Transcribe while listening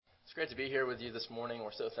It's great to be here with you this morning.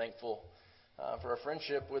 We're so thankful for our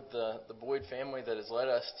friendship with the Boyd family that has led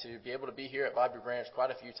us to be able to be here at Bobby Branch quite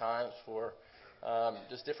a few times for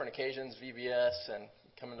just different occasions, VBS, and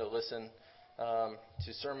coming to listen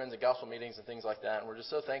to sermons and gospel meetings and things like that. And we're just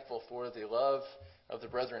so thankful for the love of the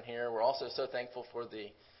brethren here. We're also so thankful for the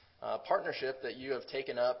partnership that you have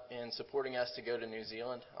taken up in supporting us to go to New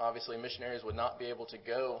Zealand. Obviously, missionaries would not be able to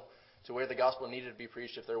go to where the gospel needed to be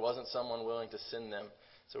preached if there wasn't someone willing to send them.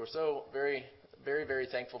 So we're so very, very, very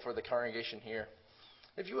thankful for the congregation here.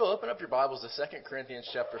 If you will, open up your Bibles to 2 Corinthians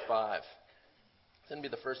chapter 5. It's going to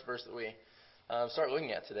be the first verse that we start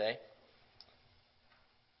looking at today.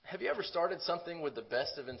 Have you ever started something with the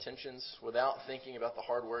best of intentions without thinking about the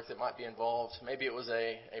hard work that might be involved? Maybe it was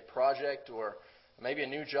a project or maybe a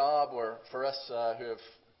new job, or for us who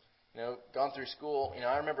have gone through school,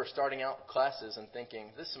 I remember starting out classes and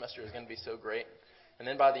thinking, this semester is going to be so great. And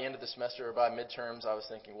then by the end of the semester or by midterms, I was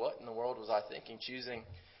thinking, what in the world was I thinking choosing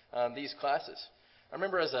these classes? I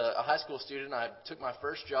remember as a high school student, I took my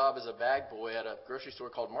first job as a bag boy at a grocery store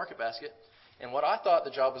called Market Basket. And what I thought the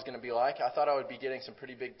job was going to be like, I thought I would be getting some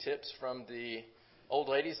pretty big tips from the old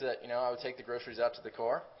ladies that, I would take the groceries out to the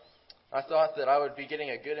car. I thought that I would be getting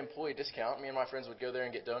a good employee discount. Me and my friends would go there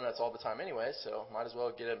and get donuts all the time anyway, so might as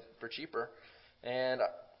well get them for cheaper. And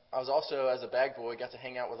I was also, as a bag boy, got to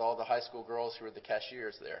hang out with all the high school girls who were the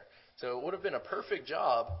cashiers there. So it would have been a perfect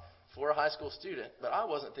job for a high school student, but I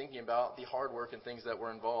wasn't thinking about the hard work and things that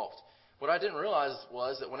were involved. What I didn't realize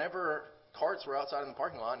was that whenever carts were outside in the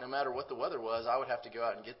parking lot, no matter what the weather was, I would have to go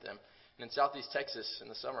out and get them. And in southeast Texas in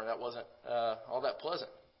the summer, that wasn't all that pleasant.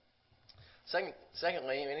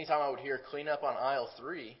 Secondly, anytime I would hear clean up on aisle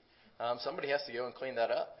 3, somebody has to go and clean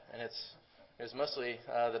that up. And it was mostly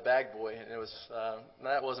the bag boy, and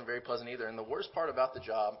that wasn't very pleasant either. And the worst part about the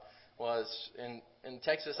job was in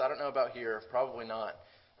Texas, I don't know about here, probably not.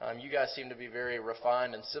 You guys seem to be very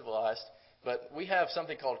refined and civilized, but we have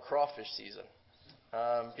something called crawfish season.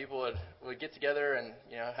 People would get together and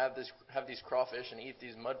have these crawfish and eat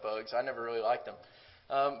these mud bugs. I never really liked them.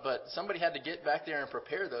 But somebody had to get back there and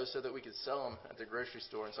prepare those so that we could sell them at the grocery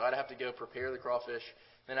store. And so I'd have to go prepare the crawfish.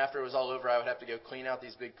 Then after it was all over, I would have to go clean out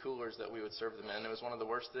these big coolers that we would serve them in. It was one of the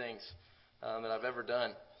worst things that I've ever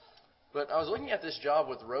done. But I was looking at this job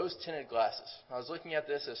with rose-tinted glasses. I was looking at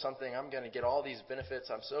this as something, I'm going to get all these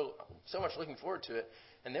benefits. I'm so much looking forward to it.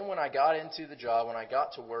 And then when I got into the job, when I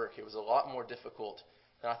got to work, it was a lot more difficult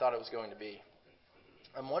than I thought it was going to be.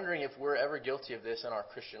 I'm wondering if we're ever guilty of this in our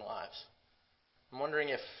Christian lives. I'm wondering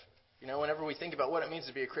if, whenever we think about what it means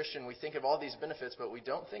to be a Christian, we think of all these benefits, but we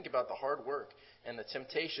don't think about the hard work and the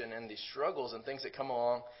temptation and the struggles and things that come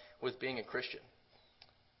along with being a Christian.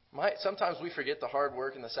 Sometimes we forget the hard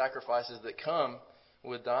work and the sacrifices that come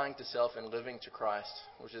with dying to self and living to Christ,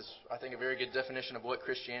 which is, I think, a very good definition of what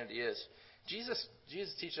Christianity is. Jesus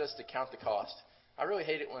teaches us to count the cost. I really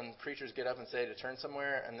hate it when preachers get up and say to turn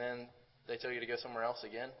somewhere and then they tell you to go somewhere else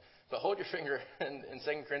again. But hold your finger in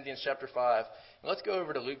 2 Corinthians chapter 5. And let's go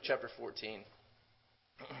over to Luke chapter 14.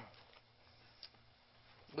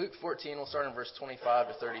 Luke 14, we'll start in verse 25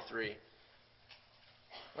 to 33.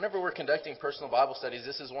 Whenever we're conducting personal Bible studies,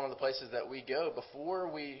 this is one of the places that we go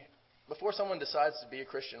before someone decides to be a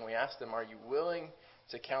Christian. We ask them, are you willing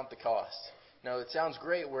to count the cost? Now, it sounds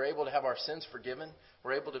great. We're able to have our sins forgiven.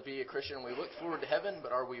 We're able to be a Christian. We look forward to heaven,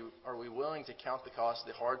 but are we willing to count the cost,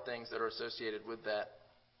 the hard things that are associated with that?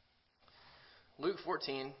 Luke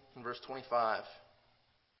 14, verse 25.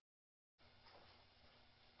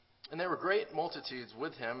 And there were great multitudes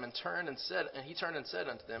with him, and he turned and said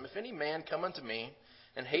unto them, if any man come unto me,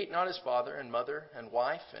 and hate not his father and mother and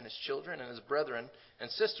wife and his children and his brethren and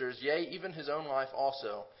sisters, yea, even his own life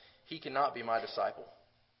also, he cannot be my disciple.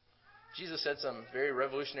 Jesus said some very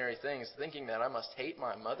revolutionary things, thinking that I must hate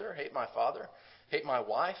my mother, hate my father, hate my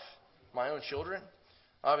wife, my own children.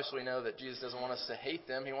 Obviously, we know that Jesus doesn't want us to hate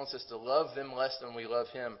them. He wants us to love them less than we love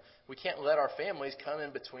him. We can't let our families come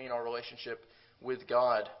in between our relationship with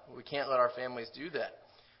God. We can't let our families do that.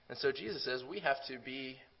 And so Jesus says we have to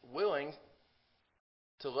be willing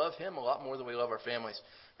to love him a lot more than we love our families.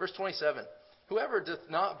 Verse 27, whoever doth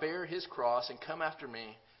not bear his cross and come after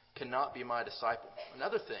me cannot be my disciple.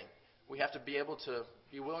 Another thing, we have to be able to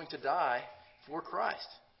be willing to die for Christ.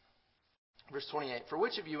 Verse 28, for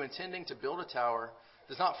which of you intending to build a tower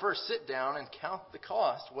does not first sit down and count the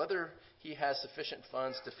cost, whether he has sufficient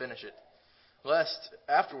funds to finish it? Lest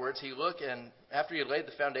afterwards he look, and after he had laid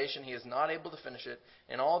the foundation, he is not able to finish it,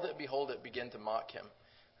 and all that behold it begin to mock him.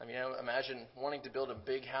 Imagine wanting to build a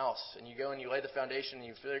big house, and you go and you lay the foundation, and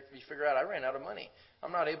you figure out, I ran out of money.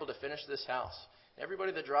 I'm not able to finish this house.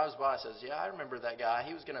 Everybody that drives by says, yeah, I remember that guy.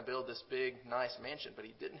 He was going to build this big, nice mansion, but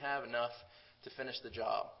he didn't have enough to finish the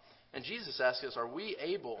job. And Jesus asks us, are we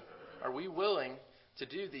willing to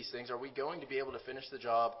do these things? Are we going to be able to finish the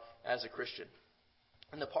job as a Christian?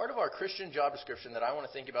 And the part of our Christian job description that I want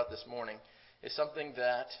to think about this morning is something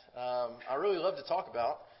that I really love to talk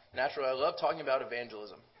about. Naturally, I love talking about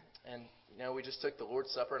evangelism. And, we just took the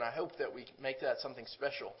Lord's Supper, and I hope that we make that something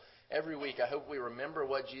special. Every week, I hope we remember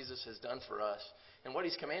what Jesus has done for us and what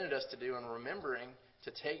He's commanded us to do, and remembering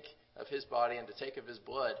to take of His body and to take of His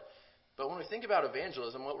blood. But when we think about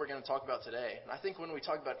evangelism, what we're going to talk about today, and I think when we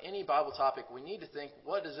talk about any Bible topic, we need to think,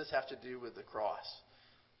 what does this have to do with the cross?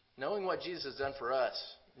 Knowing what Jesus has done for us,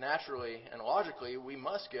 naturally and logically, we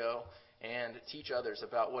must go and teach others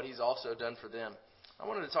about what He's also done for them. I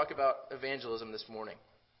wanted to talk about evangelism this morning.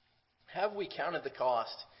 Have we counted the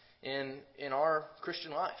cost in our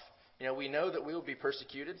Christian life? We know that we will be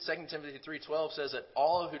persecuted. 2 Timothy 3:12 says that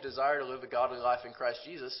all who desire to live a godly life in Christ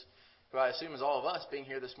Jesus, who I assume is all of us being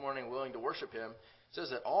here this morning willing to worship Him, says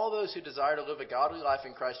that all those who desire to live a godly life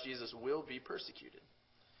in Christ Jesus will be persecuted.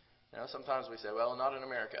 Sometimes we say, well, not in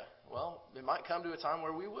America. Well, it might come to a time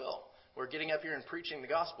where we will. Where getting up here and preaching the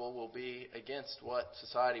gospel will be against what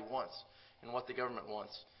society wants and what the government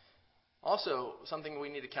wants. Also, something we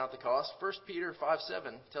need to count the cost. 1 Peter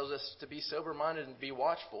 5:7 tells us to be sober-minded and be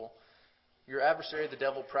watchful. Your adversary, the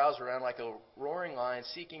devil, prowls around like a roaring lion,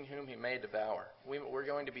 seeking whom he may devour. We're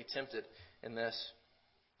going to be tempted in this.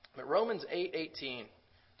 But Romans 8:18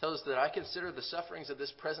 tells us that I consider the sufferings of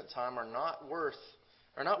this present time are not worth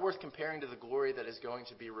comparing to the glory that is going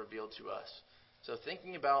to be revealed to us. So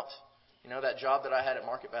thinking about that job that I had at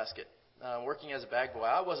Market Basket, working as a bag boy,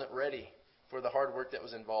 I wasn't ready for the hard work that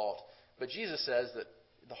was involved. But Jesus says that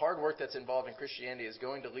the hard work that's involved in Christianity is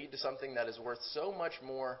going to lead to something that is worth so much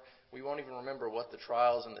more, we won't even remember what the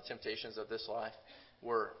trials and the temptations of this life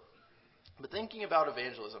were. But thinking about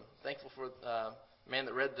evangelism, thankful for the man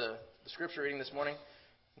that read the scripture reading this morning.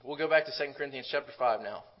 We'll go back to 2 Corinthians chapter 5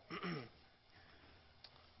 now.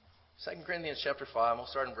 2 Corinthians chapter 5, we'll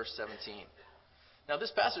start in verse 17. Now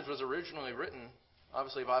this passage was originally written,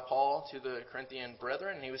 obviously, by Paul to the Corinthian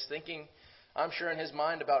brethren, and he was thinking, I'm sure in his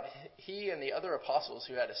mind, about he and the other apostles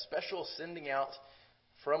who had a special sending out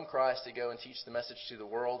from Christ to go and teach the message to the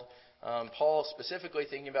world. Paul specifically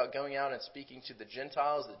thinking about going out and speaking to the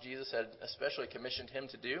Gentiles that Jesus had especially commissioned him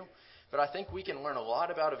to do. But I think we can learn a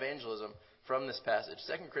lot about evangelism from this passage.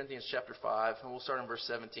 2 Corinthians chapter 5, and we'll start in verse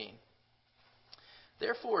 17.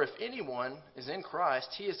 Therefore, if anyone is in Christ,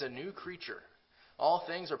 he is a new creature. All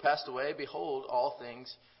things are passed away. Behold, all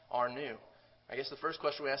things are new. I guess the first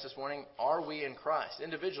question we asked this morning, are we in Christ?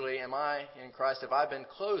 Individually, am I in Christ? Have I been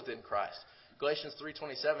clothed in Christ? Galatians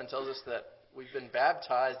 3:27 tells us that we've been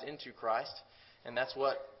baptized into Christ, and that's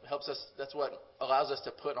what helps us, that's what allows us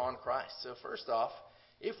to put on Christ. So first off,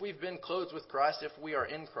 if we've been clothed with Christ, if we are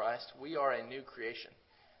in Christ, we are a new creation.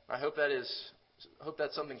 I hope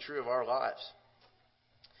that's something true of our lives.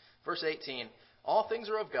 Verse 18, all things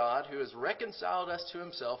are of God, who has reconciled us to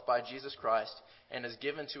Himself by Jesus Christ, and has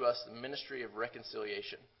given to us the ministry of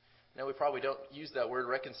reconciliation. Now, we probably don't use that word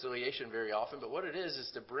reconciliation very often, but what it is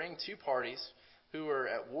to bring two parties who are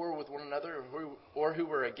at war with one another or who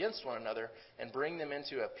were against one another and bring them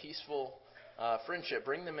into a peaceful friendship,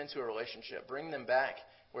 bring them into a relationship, bring them back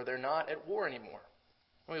where they're not at war anymore.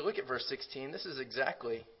 When we look at verse 16, this is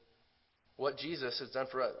exactly what Jesus has done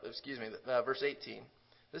for us. Verse 18.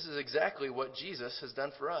 This is exactly what Jesus has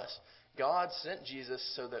done for us. God sent Jesus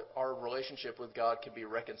so that our relationship with God could be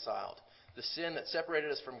reconciled. The sin that separated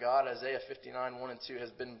us from God, Isaiah 59:1 and 2,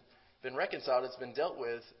 has been reconciled. It's been dealt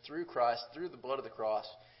with through Christ, through the blood of the cross,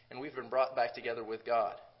 and we've been brought back together with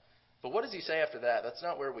God. But what does He say after that? That's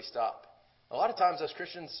not where we stop. A lot of times as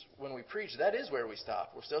Christians, when we preach, that is where we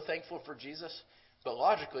stop. We're so thankful for Jesus, but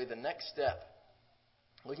logically the next step,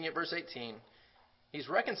 looking at verse 18, He's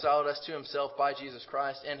reconciled us to Himself by Jesus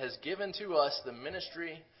Christ and has given to us the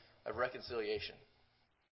ministry of reconciliation.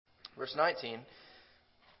 Verse 19,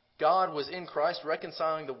 God was in Christ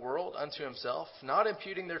reconciling the world unto Himself, not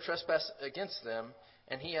imputing their trespass against them,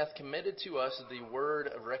 and He hath committed to us the word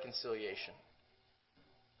of reconciliation.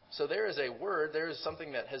 So there is a word, there is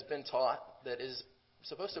something that has been taught that is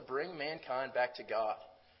supposed to bring mankind back to God.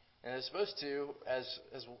 And it's supposed to, as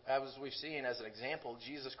we've seen as an example,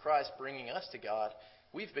 Jesus Christ bringing us to God.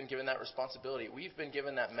 We've been given that responsibility. We've been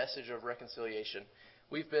given that message of reconciliation.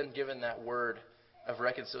 We've been given that word of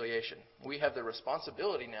reconciliation. We have the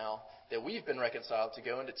responsibility now that we've been reconciled to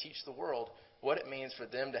go and to teach the world what it means for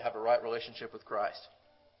them to have a right relationship with Christ.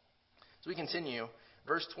 So we continue.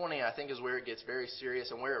 Verse 20, I think, is where it gets very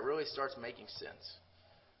serious and where it really starts making sense.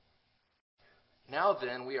 Now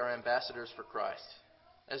then, we are ambassadors for Christ.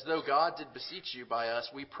 As though God did beseech you by us,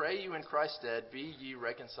 we pray you in Christ's stead, be ye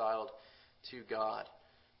reconciled to God.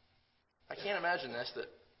 I can't imagine this,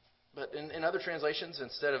 but in other translations,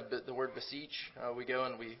 instead of the word beseech, we go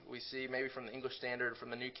and we see maybe from the English Standard, from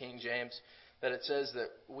the New King James, that it says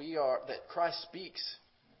that Christ speaks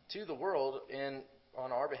to the world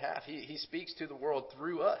on our behalf. He speaks to the world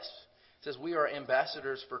through us. It says we are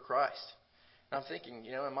ambassadors for Christ. And I'm thinking,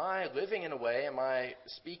 am I living in a way, am I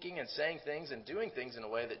speaking and saying things and doing things in a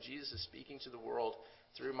way that Jesus is speaking to the world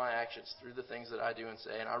through my actions, through the things that I do and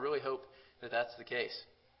say? And I really hope that that's the case.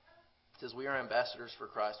 It says we are ambassadors for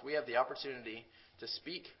Christ. We have the opportunity to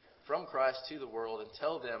speak from Christ to the world and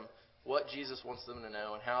tell them what Jesus wants them to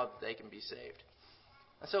know and how they can be saved.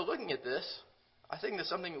 And so looking at this, I think that's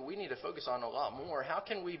something that we need to focus on a lot more. How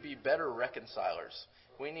can we be better reconcilers?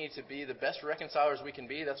 We need to be the best reconcilers we can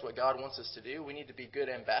be. That's what God wants us to do. We need to be good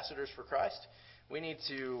ambassadors for Christ. We need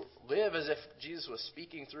to live as if Jesus was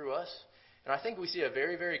speaking through us. And I think we see a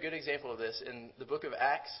very, very good example of this in the book of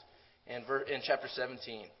Acts and in chapter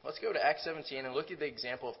 17. Let's go to Acts 17 and look at the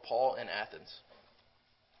example of Paul in Athens.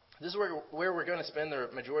 This is where we're going to spend the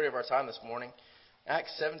majority of our time this morning.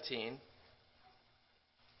 Acts 17.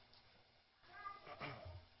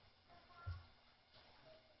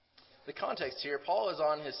 The context here, Paul is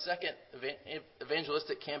on his second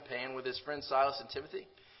evangelistic campaign with his friends Silas and Timothy.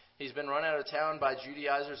 He's been run out of town by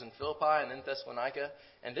Judaizers in Philippi and then Thessalonica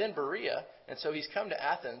and then Berea. And so he's come to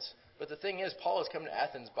Athens. But the thing is, Paul has come to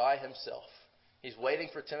Athens by himself. He's waiting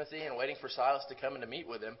for Timothy and waiting for Silas to come and to meet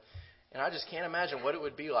with him. And I just can't imagine what it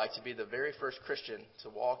would be like to be the very first Christian to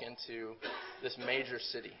walk into this major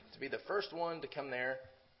city. To be the first one to come there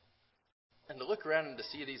and to look around and to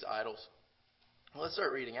see these idols. Well, let's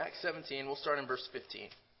start reading. Acts 17, we'll start in verse 15.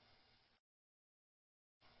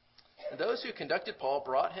 And those who conducted Paul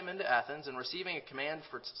brought him into Athens, and receiving a command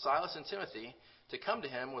for Silas and Timothy to come to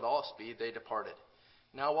him with all speed, they departed.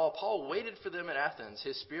 Now while Paul waited for them at Athens,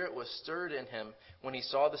 his spirit was stirred in him when he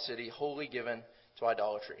saw the city wholly given to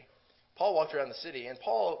idolatry. Paul walked around the city, and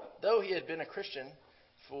Paul, though he had been a Christian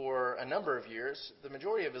for a number of years, the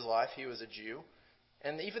majority of his life he was a Jew.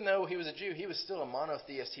 And even though he was a Jew, he was still a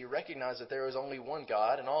monotheist. He recognized that there was only one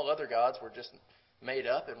God, and all other gods were just made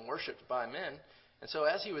up and worshipped by men. And so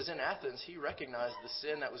as he was in Athens, he recognized the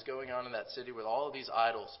sin that was going on in that city with all of these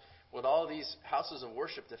idols, with all these houses of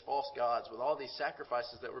worship to false gods, with all these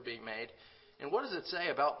sacrifices that were being made. And what does it say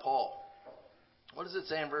about Paul? What does it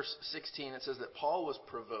say in verse 16? It says that Paul was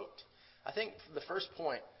provoked. I think the first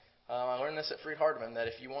point, I learned this at Freed Hardeman, that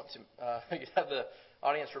if you want to have the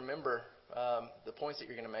audience remember the points that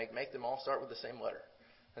you're going to make them all start with the same letter.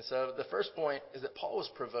 And so the first point is that Paul was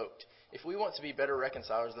provoked. If we want to be better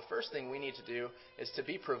reconcilers, the first thing we need to do is to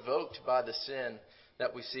be provoked by the sin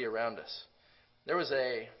that we see around us. There was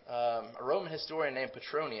a Roman historian named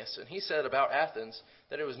Petronius, and he said about Athens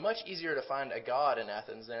that it was much easier to find a god in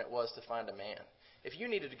Athens than it was to find a man. If you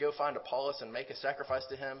needed to go find Apollos and make a sacrifice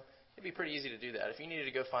to him, it'd be pretty easy to do that. If you needed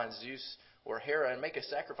to go find Zeus or Hera and make a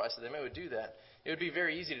sacrifice to them, it would do that. It would be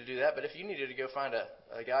very easy to do that, but if you needed to go find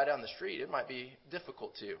a guy down the street, it might be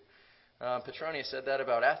difficult to. Petronius said that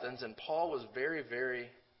about Athens, and Paul was very, very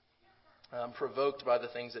provoked by the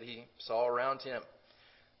things that he saw around him.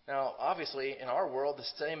 Now, obviously, in our world,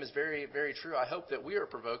 the same is very, very true. I hope that we are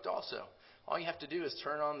provoked also. All you have to do is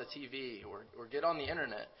turn on the TV or get on the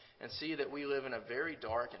internet and see that we live in a very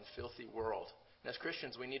dark and filthy world. And as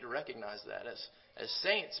Christians, we need to recognize that. As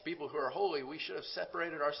saints, people who are holy, we should have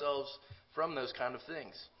separated ourselves from those kind of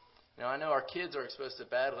things. Now, I know our kids are exposed to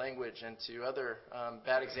bad language and to other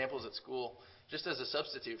bad examples at school. Just as a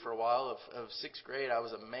substitute for a while of sixth grade, I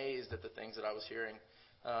was amazed at the things that I was hearing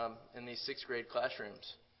in these sixth grade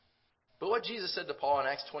classrooms. But what Jesus said to Paul in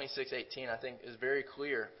Acts 26:18, I think, is very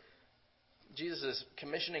clear. Jesus is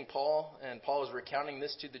commissioning Paul, and Paul is recounting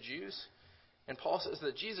this to the Jews. And Paul says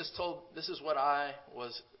that Jesus told, this is what I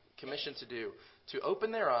was commissioned to do, to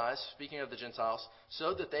open their eyes, speaking of the Gentiles,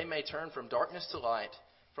 so that they may turn from darkness to light,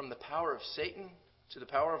 from the power of Satan to the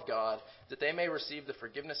power of God, that they may receive the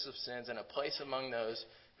forgiveness of sins and a place among those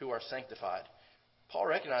who are sanctified. Paul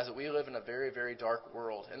recognized that we live in a very, very dark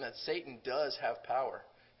world and that Satan does have power.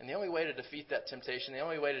 And the only way to defeat that temptation, the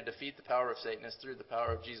only way to defeat the power of Satan is through the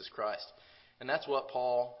power of Jesus Christ. And that's what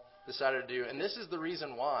Paul decided to do. And this is the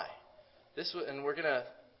reason why. And we're gonna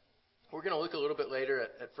look a little bit later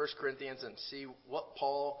at 1 Corinthians and see what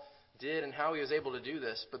Paul did and how he was able to do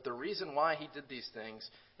this. But the reason why he did these things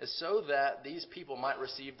is so that these people might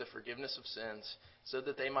receive the forgiveness of sins, so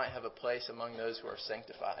that they might have a place among those who are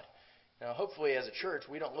sanctified. Now, hopefully as a church,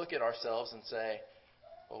 we don't look at ourselves and say,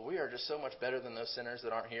 well, we are just so much better than those sinners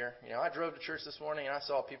that aren't here. I drove to church this morning and I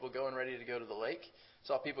saw people going ready to go to the lake.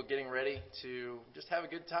 Saw people getting ready to just have a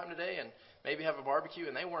good time today and maybe have a barbecue,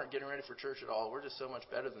 and they weren't getting ready for church at all. We're just so much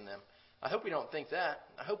better than them. I hope we don't think that.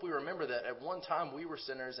 I hope we remember that at one time we were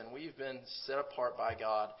sinners and we've been set apart by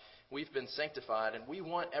God. We've been sanctified, and we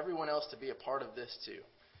want everyone else to be a part of this too.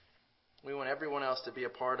 We want everyone else to be a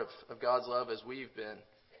part of God's love as we've been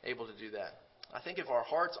able to do that. I think if our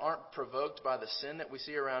hearts aren't provoked by the sin that we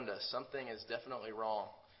see around us, something is definitely wrong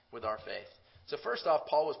with our faith. So first off,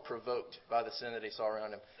 Paul was provoked by the sin that he saw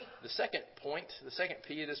around him. The second point, the second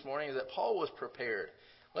P this morning, is that Paul was prepared.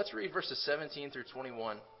 Let's read verses 17 through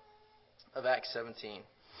 21 of Acts 17.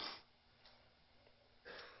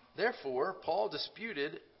 Therefore, Paul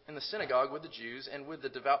disputed in the synagogue with the Jews and with the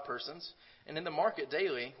devout persons, and in the market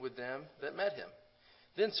daily with them that met him.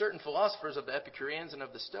 Then certain philosophers of the Epicureans and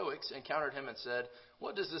of the Stoics encountered him and said,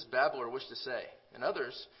 "What does this babbler wish to say?" And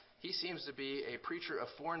others, "He seems to be a preacher of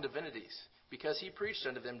foreign divinities, because he preached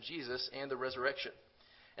unto them Jesus and the resurrection."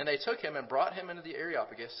 And they took him and brought him into the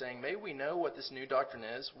Areopagus, saying, "May we know what this new doctrine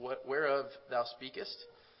is, whereof thou speakest?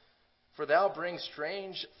 For thou bringest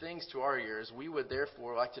strange things to our ears. We would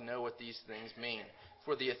therefore like to know what these things mean.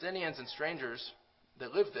 For the Athenians and strangers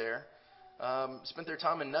that lived there spent their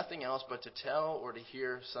time in nothing else but to tell or to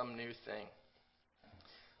hear some new thing."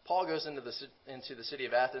 Paul goes into the city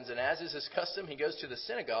of Athens, and as is his custom, he goes to the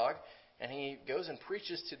synagogue, and he goes and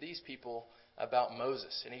preaches to these people about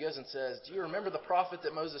Moses. And he goes and says, "Do you remember the prophet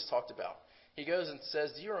that Moses talked about?" He goes and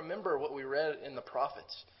says, "Do you remember what we read in the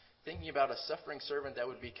prophets?" Thinking about a suffering servant that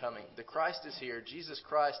would be coming. The Christ is here. Jesus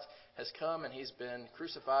Christ has come, and he's been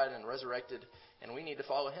crucified and resurrected, and we need to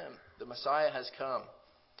follow him. The Messiah has come.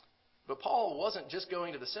 But Paul wasn't just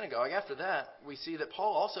going to the synagogue. After that, we see that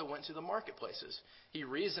Paul also went to the marketplaces. He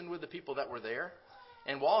reasoned with the people that were there.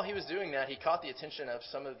 And while he was doing that, he caught the attention of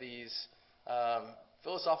some of these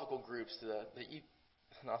philosophical groups,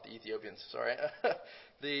 not the Ethiopians, sorry,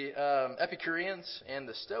 the Epicureans and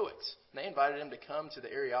the Stoics. And they invited him to come to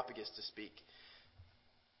the Areopagus to speak.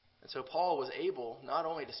 And so Paul was able not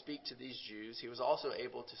only to speak to these Jews, he was also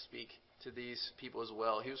able to speak to these people as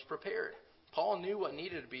well. He was prepared. Paul knew what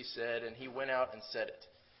needed to be said, and he went out and said it.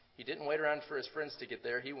 He didn't wait around for his friends to get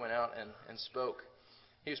there. He went out and spoke.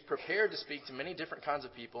 He was prepared to speak to many different kinds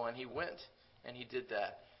of people, and he went and he did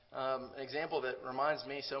that. An example that reminds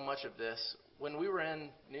me so much of this, when we were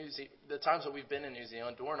in the times that we've been in New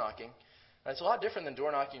Zealand, door knocking, it's a lot different than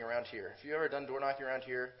door knocking around here. If you've ever done door knocking around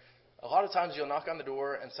here, a lot of times you'll knock on the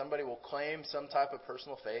door and somebody will claim some type of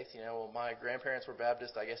personal faith. Well, my grandparents were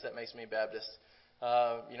Baptist, I guess that makes me Baptist.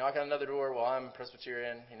 You knock on another door, well, I'm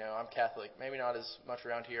Presbyterian, I'm Catholic. Maybe not as much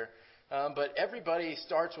around here. But everybody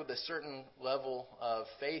starts with a certain level of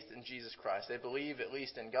faith in Jesus Christ. They believe at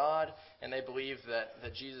least in God, and they believe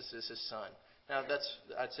that Jesus is his son. Now,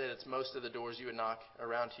 I'd say that's most of the doors you would knock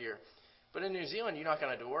around here. But in New Zealand, you knock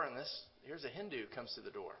on a door, and here's a Hindu comes to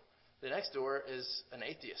the door. The next door is an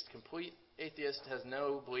atheist, complete atheist, has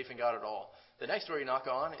no belief in God at all. The next door you knock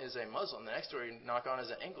on is a Muslim. The next door you knock on is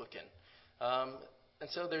an Anglican. And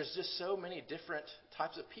so there's just so many different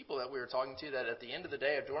types of people that we were talking to that at the end of the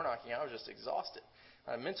day of door knocking, I was just exhausted.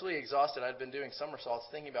 I'm mentally exhausted. I'd been doing somersaults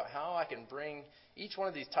thinking about how I can bring each one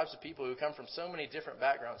of these types of people who come from so many different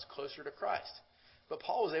backgrounds closer to Christ. But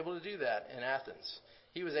Paul was able to do that in Athens.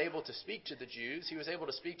 He was able to speak to the Jews. He was able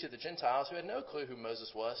to speak to the Gentiles who had no clue who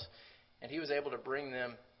Moses was. And he was able to bring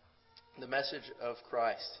them the message of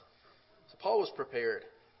Christ. So Paul was prepared.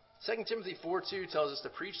 2 Timothy 4:2 tells us to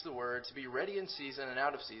preach the word, to be ready in season and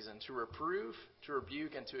out of season, to reprove, to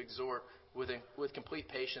rebuke, and to exhort with complete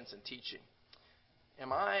patience and teaching.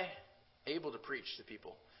 Am I able to preach to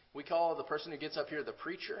people? We call the person who gets up here the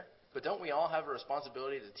preacher, but don't we all have a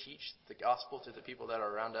responsibility to teach the gospel to the people that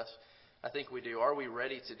are around us? I think we do. Are we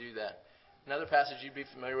ready to do that? Another passage you'd be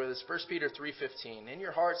familiar with is 1 Peter 3:15. In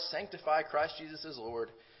your hearts sanctify Christ Jesus as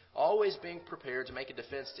Lord, always being prepared to make a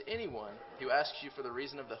defense to anyone who asks you for the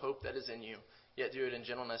reason of the hope that is in you, yet do it in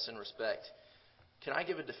gentleness and respect. Can I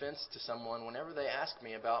give a defense to someone whenever they ask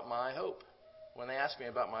me about my hope, when they ask me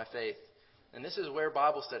about my faith? And this is where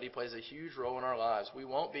Bible study plays a huge role in our lives. We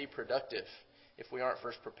won't be productive if we aren't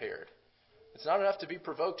first prepared. It's not enough to be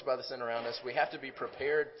provoked by the sin around us. We have to be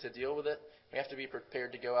prepared to deal with it. We have to be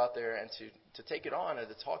prepared to go out there and to take it on and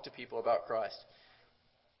to talk to people about Christ.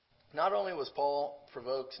 Not only was Paul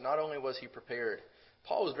provoked, not only was he prepared,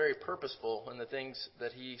 Paul was very purposeful in the things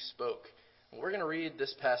that he spoke. And we're going to read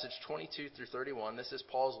this passage 22 through 31. This is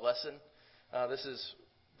Paul's lesson. This is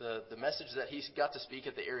the message that he got to speak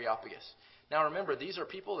at the Areopagus. Now remember, these are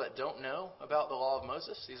people that don't know about the law of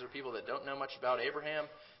Moses. These are people that don't know much about Abraham.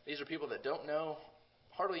 These are people that don't know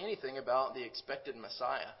hardly anything about the expected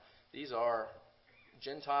Messiah. These are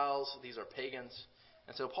Gentiles, these are pagans,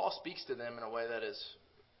 and so Paul speaks to them in a way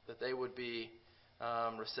that they would be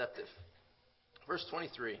receptive. Verse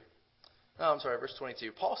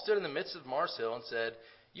 22. Paul stood in the midst of Mars Hill and said,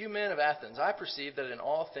 "You men of Athens, I perceive that in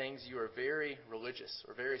all things you are very religious,"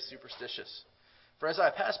 or very superstitious. "For as I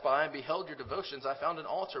passed by and beheld your devotions, I found an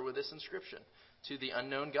altar with this inscription, 'To the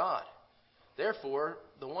unknown God.' Therefore,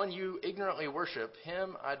 the one you ignorantly worship,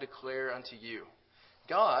 him I declare unto you.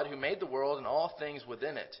 God, who made the world and all things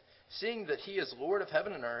within it, seeing that he is Lord of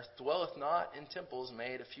heaven and earth, dwelleth not in temples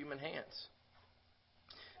made of human hands.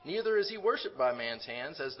 Neither is he worshipped by man's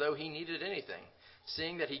hands, as though he needed anything,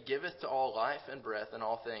 seeing that he giveth to all life and breath and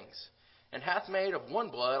all things, and hath made of one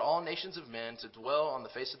blood all nations of men to dwell on the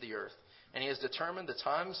face of the earth, and he has determined the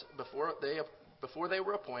times before they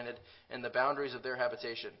were appointed and the boundaries of their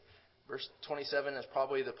habitation." Verse 27 is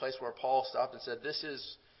probably the place where Paul stopped and said, this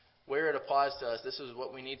is where it applies to us. This is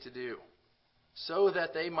what we need to do. "So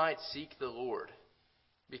that they might seek the Lord,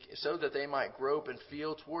 so that they might grope and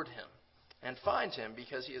feel toward him, and find him,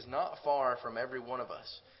 because he is not far from every one of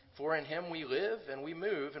us. For in him we live, and we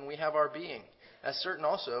move, and we have our being, as certain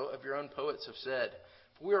also of your own poets have said,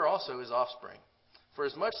 for we are also his offspring. For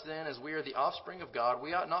as much then as we are the offspring of God,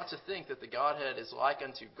 we ought not to think that the Godhead is like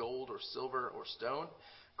unto gold or silver or stone,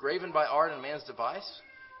 graven by art and man's device.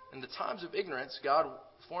 In the times of ignorance God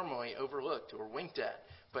formerly overlooked or winked at,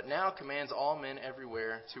 but now commands all men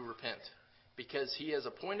everywhere to repent, because he has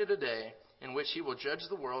appointed a day in which he will judge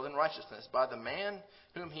the world in righteousness by the man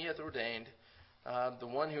whom he hath ordained, the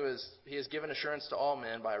one he has given assurance to all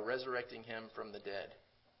men by resurrecting him from the dead."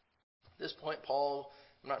 At this point, Paul,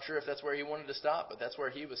 I'm not sure if that's where he wanted to stop, but that's where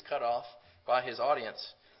he was cut off by his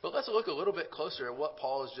audience. But let's look a little bit closer at what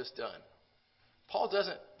Paul has just done. Paul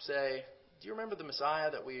doesn't say, "Do you remember the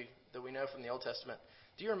Messiah that we know from the Old Testament?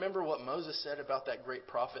 Do you remember what Moses said about that great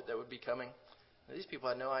prophet that would be coming?" These people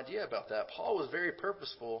had no idea about that. Paul was very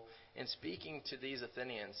purposeful in speaking to these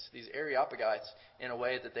Athenians, these Areopagites, in a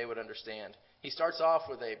way that they would understand. He starts off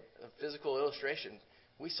with a physical illustration.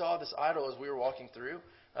 We saw this idol as we were walking through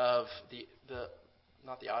of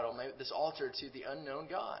this altar to the unknown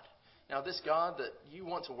God. Now, this God that you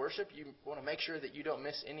want to worship, you want to make sure that you don't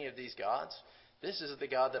miss any of these gods. This is the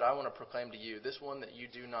God that I want to proclaim to you, this one that you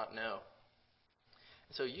do not know.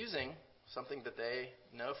 And so using something that they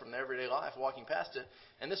know from their everyday life, walking past it.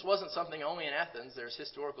 And this wasn't something only in Athens. There's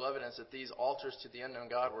historical evidence that these altars to the unknown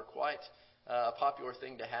God were quite a popular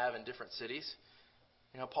thing to have in different cities.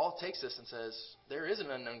 Paul takes this and says, there is an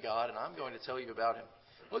unknown God, and I'm going to tell you about him.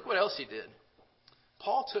 Look what else he did.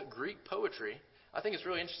 Paul took Greek poetry. I think it's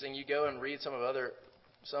really interesting. You go and read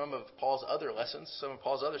some of Paul's other lessons, some of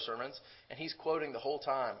Paul's other sermons, and he's quoting the whole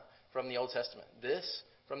time from the Old Testament. This,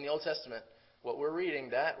 from the Old Testament, what we're reading,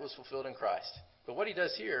 that was fulfilled in Christ. But what he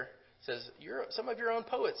does here says, some of your own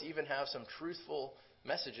poets even have some truthful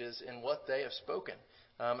messages in what they have spoken.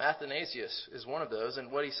 Athanasius is one of those.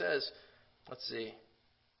 And what he says, let's see,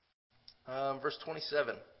 verse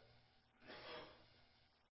 27.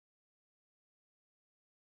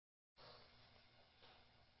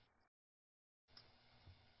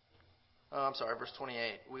 Verse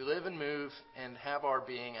 28. "We live and move and have our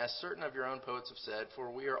being, as certain of your own poets have said,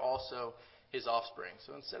 for we are also his offspring."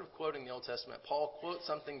 So instead of quoting the Old Testament, Paul quotes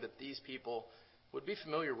something that these people would be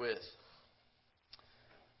familiar with.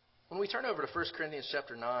 When we turn over to 1 Corinthians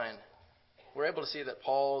chapter 9, we're able to see that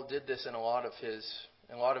Paul did this in a lot of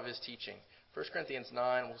his teaching. 1 Corinthians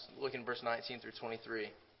 9, we'll look in verse 19 through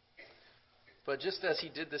 23. But just as he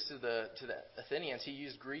did this to the Athenians, he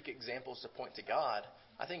used Greek examples to point to God.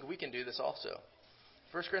 I think we can do this also.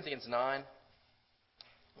 1 Corinthians 9,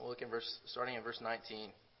 we'll look starting in verse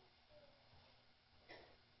 19.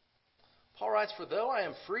 Paul writes, "For though I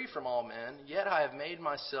am free from all men, yet I have made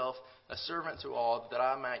myself a servant to all, that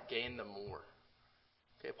I might gain the more."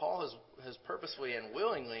 Okay, Paul has purposefully and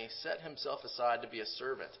willingly set himself aside to be a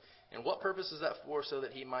servant. And what purpose is that for? So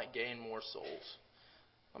that he might gain more souls.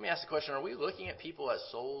 Let me ask the question, are we looking at people as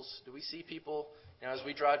souls? Do we see people, as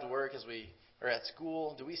we drive to work, as we are at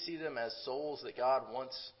school, do we see them as souls that God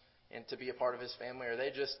wants and to be a part of his family? Or are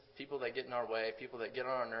they just people that get in our way, people that get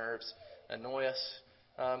on our nerves, annoy us,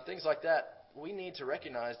 things like that? We need to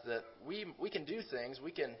recognize that we can do things.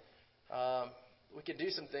 We can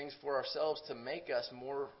do some things for ourselves to make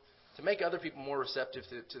other people more receptive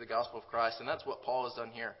to the gospel of Christ. And that's what Paul has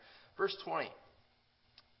done here. Verse 20.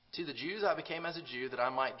 "To the Jews I became as a Jew, that I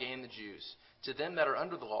might gain the Jews. To them that are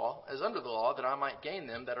under the law, as under the law, that I might gain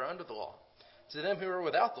them that are under the law. To them who are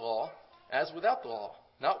without the law, as without the law,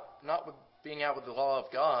 not being out with the law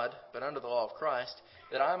of God, but under the law of Christ,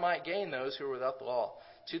 that I might gain those who are without the law.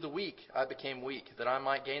 To the weak I became weak, that I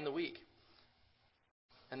might gain the weak.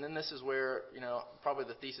 And then this is where, probably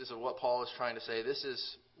the thesis of what Paul is trying to say. This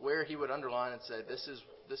is where he would underline and say, this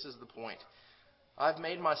is the point. I've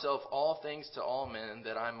made myself all things to all men,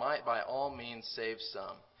 that I might by all means save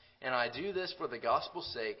some. And I do this for the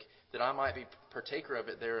gospel's sake, that I might be partaker of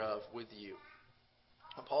it thereof with you.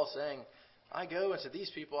 And Paul's saying, I go into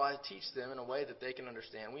these people, I teach them in a way that they can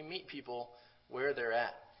understand. We meet people where they're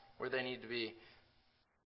at, where they need to be.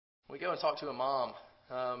 We go and talk to a mom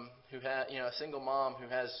who has, a single mom who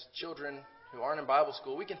has children who aren't in Bible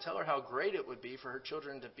school. We can tell her how great it would be for her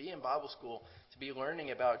children to be in Bible school, to be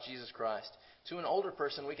learning about Jesus Christ. To an older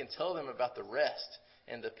person, we can tell them about the rest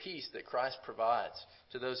and the peace that Christ provides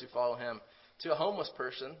to those who follow Him. To a homeless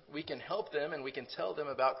person, we can help them and we can tell them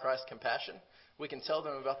about Christ's compassion. We can tell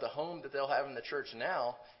them about the home that they'll have in the church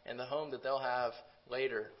now and the home that they'll have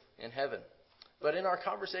later in heaven. But in our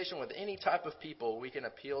conversation with any type of people, we can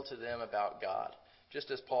appeal to them about God,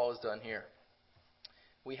 just as Paul has done here.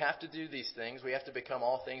 We have to do these things. We have to become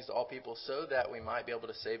all things to all people so that we might be able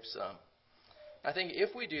to save some. I think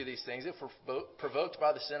if we do these things, if we're provoked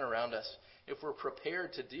by the sin around us, if we're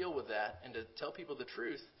prepared to deal with that and to tell people the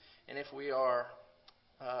truth, and if we are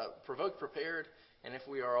provoked, prepared, and if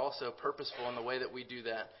we are also purposeful in the way that we do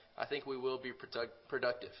that, I think we will be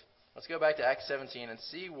productive. Let's go back to Acts 17 and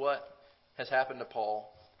see what has happened to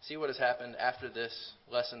Paul. See what has happened after this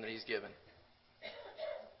lesson that he's given.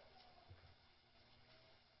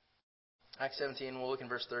 Acts 17, we'll look in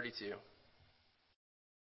verse 32.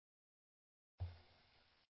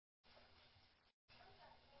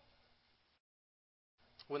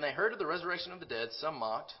 When they heard of the resurrection of the dead, some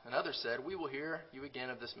mocked, and others said, we will hear you again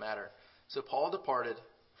of this matter. So Paul departed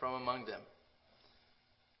from among them.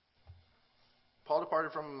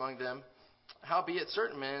 Howbeit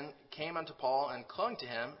certain men came unto Paul and clung to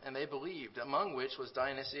him, and they believed, among which was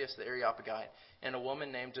Dionysius the Areopagite, and a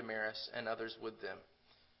woman named Damaris, and others with them.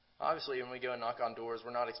 Obviously, when we go and knock on doors,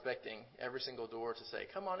 we're not expecting every single door to say,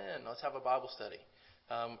 come on in, let's have a Bible study.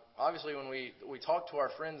 Obviously, when we talk to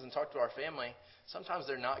our friends and talk to our family, sometimes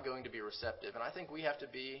they're not going to be receptive. And I think we have to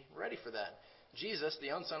be ready for that. Jesus,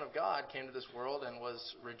 the own Son of God, came to this world and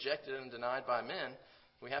was rejected and denied by men.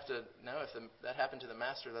 We have to know if that happened to the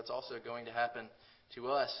Master, that's also going to happen to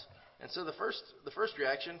us. And so the first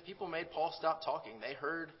reaction, people made Paul stop talking. They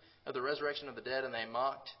heard of the resurrection of the dead and they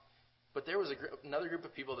mocked. But there was another group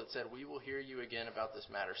of people that said, we will hear you again about this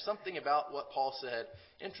matter. Something about what Paul said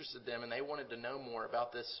interested them, and they wanted to know more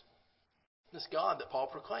about this God that Paul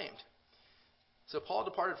proclaimed. So Paul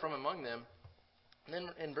departed from among them. And then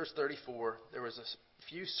in verse 34, there was a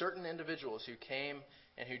few certain individuals who came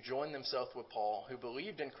and who joined themselves with Paul, who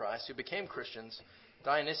believed in Christ, who became Christians,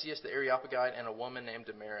 Dionysius the Areopagite and a woman named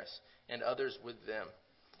Damaris, and others with them.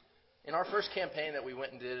 In our first campaign that we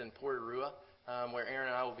went and did in Porterua, where Aaron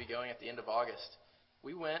and I will be going at the end of August,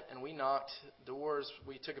 we went and we knocked doors.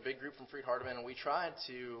 We took a big group from Freed Hardeman and we tried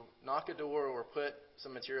to knock a door or put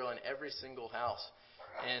some material in every single house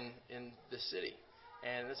in the city.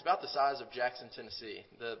 And it's about the size of Jackson, Tennessee,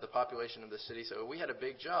 the population of the city. So we had a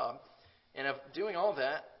big job. And of doing all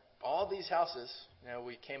that, all these houses,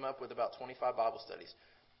 we came up with about 25 Bible studies.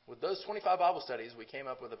 With those 25 Bible studies, we came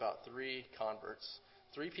up with about 3 converts,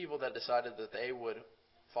 3 people that decided that they would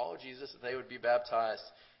follow Jesus, that they would be baptized,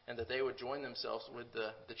 and that they would join themselves with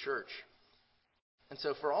the church. And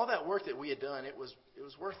so for all that work that we had done, it was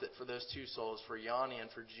worth it for those 2 souls, for Yanni and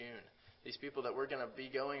for June. These people that we're going to be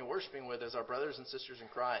going and worshiping with as our brothers and sisters in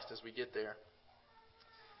Christ as we get there.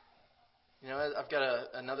 I've got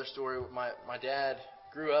another story. My dad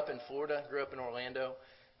grew up in Florida, grew up in Orlando.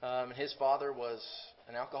 And his father was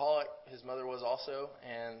an alcoholic. His mother was also.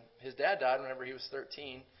 And his dad died whenever he was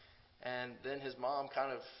 13. And then his mom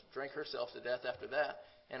kind of drank herself to death after that.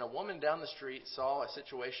 And a woman down the street saw a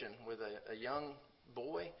situation with a young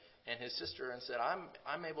boy and his sister and said,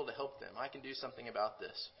 I'm able to help them. I can do something about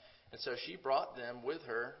this. And so she brought them with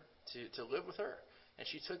her to live with her. And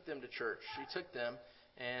she took them to church. She took them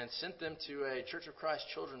and sent them to a Church of Christ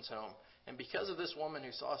children's home. And because of this woman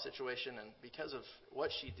who saw a situation and because of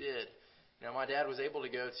what she did, my dad was able to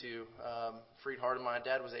go to Freed Hardeman. My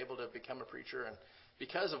dad was able to become a preacher. And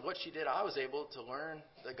because of what she did, I was able to learn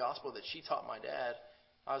the gospel that she taught my dad.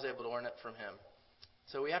 I was able to learn it from him.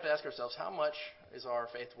 So we have to ask ourselves, how much is our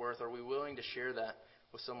faith worth? Are we willing to share that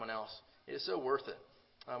with someone else? It is so worth it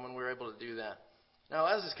when we're able to do that. Now,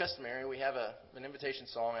 as is customary, we have an invitation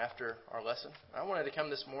song after our lesson. I wanted to come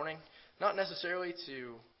this morning, not necessarily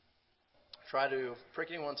to try to prick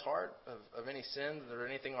anyone's heart of any sin or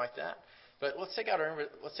anything like that, But let's take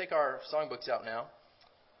our songbooks out now.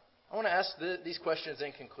 I want to ask these questions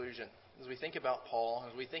in conclusion as we think about Paul,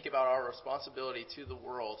 as we think about our responsibility to the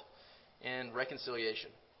world in reconciliation.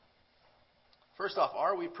 First off,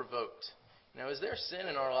 are we provoked? Is there sin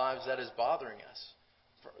in our lives that is bothering us?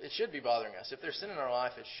 It should be bothering us. If there's sin in our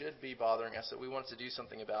life, it should be bothering us, that we want to do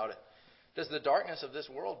something about it. Does the darkness of this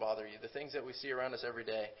world bother you, the things that we see around us every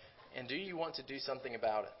day? And do you want to do something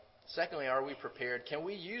about it? Secondly, are we prepared? Can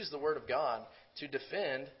we use the Word of God to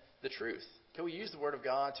defend the truth? Can we use the Word of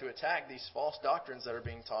God to attack these false doctrines that are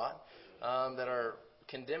being taught, that are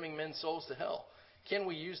condemning men's souls to hell? Can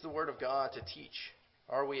we use the Word of God to teach?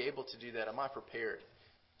 Are we able to do that? Am I prepared?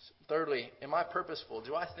 Thirdly, am I purposeful?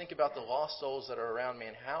 Do I think about the lost souls that are around me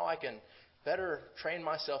and how I can better train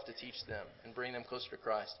myself to teach them and bring them closer to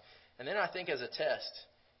Christ? And then I think as a test,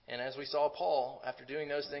 and as we saw Paul, after doing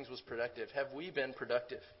those things, was productive. Have we been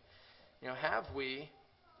productive?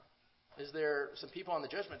 Is there some people on the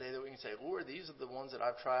judgment day that we can say, Lord, these are the ones that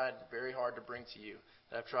I've tried very hard to bring to you,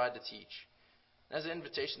 that I've tried to teach? As an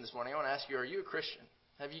invitation this morning, I want to ask you, are you a Christian?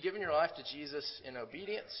 Have you given your life to Jesus in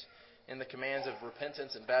obedience in the commands of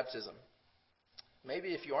repentance and baptism? Maybe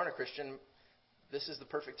if you aren't a Christian, this is the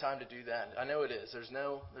perfect time to do that. I know it is. There's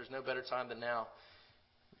no better time than now.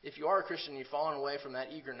 If you are a Christian, you've fallen away from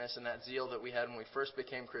that eagerness and that zeal that we had when we first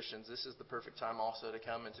became Christians, this is the perfect time also to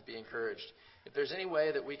come and to be encouraged. If there's any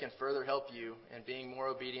way that we can further help you in being more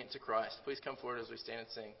obedient to Christ, please come forward as we stand and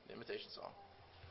sing the invitation song.